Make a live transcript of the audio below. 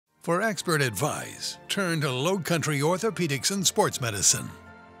For expert advice, turn to Low Country Orthopedics and Sports Medicine.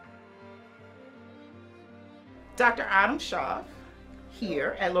 Dr. Schaaf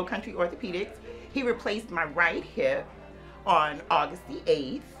here at Low Country Orthopedics. He replaced my right hip on August the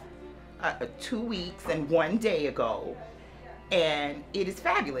 8th, 2 weeks and 1 day ago, and it is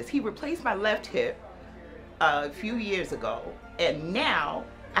fabulous. He replaced my left hip a few years ago, and now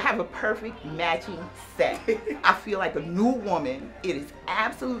I have a perfect matching set. I feel like a new woman. It is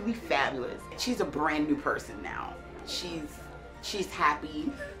absolutely fabulous. She's a brand new person now. She's happy.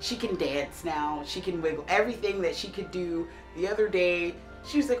 She can dance now. She can wiggle. Everything that she could do the other day,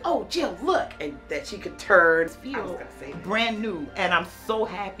 she was like, "Oh, Jill, look," and that she could turn. Feel brand new, and I'm so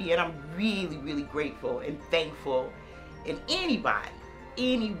happy, and I'm really, really grateful and thankful. And anyone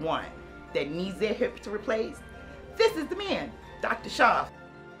that needs their hips replaced, this is the man, Dr. Schaaf.